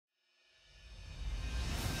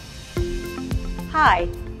Hi,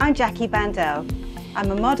 I'm JACQUI BANDELL.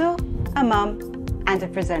 I'm a model, a mum and a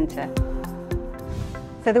presenter.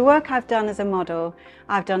 So the work I've done as a model,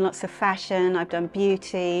 I've done lots of fashion, I've done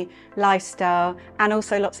beauty, lifestyle and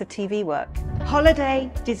also lots of TV work.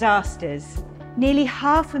 Holiday disasters. Nearly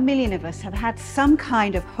 500,000 of us have had some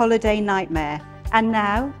kind of holiday nightmare. And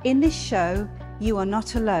now, in this show, you are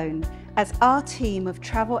not alone, as our team of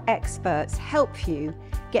travel experts help you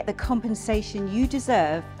get the compensation you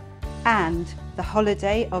deserve and the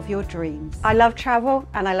holiday of your dreams. I love travel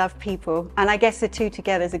and I love people, and I guess the two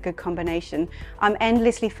together is a good combination. I'm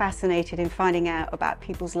endlessly fascinated in finding out about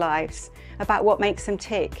people's lives, about what makes them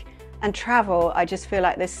tick. And travel, I just feel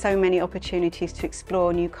like there's so many opportunities to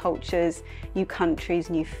explore new cultures, new countries,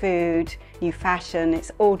 new food, new fashion.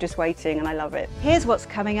 It's all just waiting and I love it. Here's what's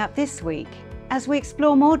coming up this week as we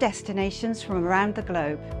explore more destinations from around the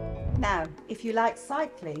globe. Now, if you like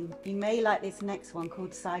cycling, you may like this next one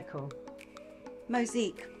called Cycle.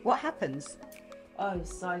 Mosique, what happens? Oh,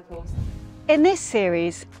 cycles. In this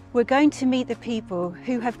series, we're going to meet the people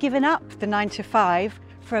who have given up the 9 to 5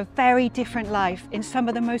 for a very different life in some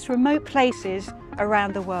of the most remote places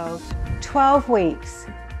around the world. 12 weeks,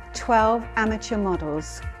 12 amateur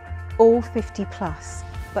models, all 50 plus,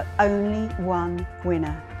 but only one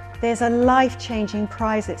winner. There's a life-changing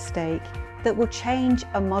prize at stake that will change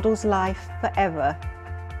a model's life forever.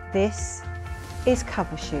 This is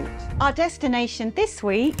Cover Shoot. Our destination this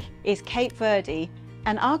week is Cape Verde,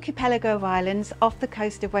 an archipelago of islands off the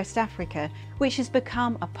coast of West Africa, which has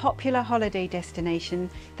become a popular holiday destination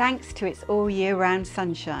thanks to its all year round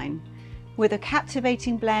sunshine. With a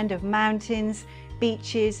captivating blend of mountains,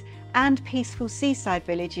 beaches and peaceful seaside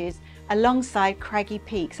villages alongside craggy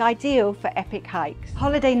peaks, ideal for epic hikes.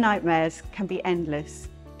 Holiday nightmares can be endless.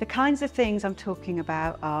 The kinds of things I'm talking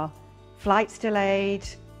about are flights delayed,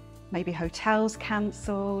 maybe hotels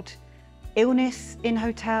cancelled, illness in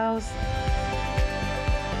hotels,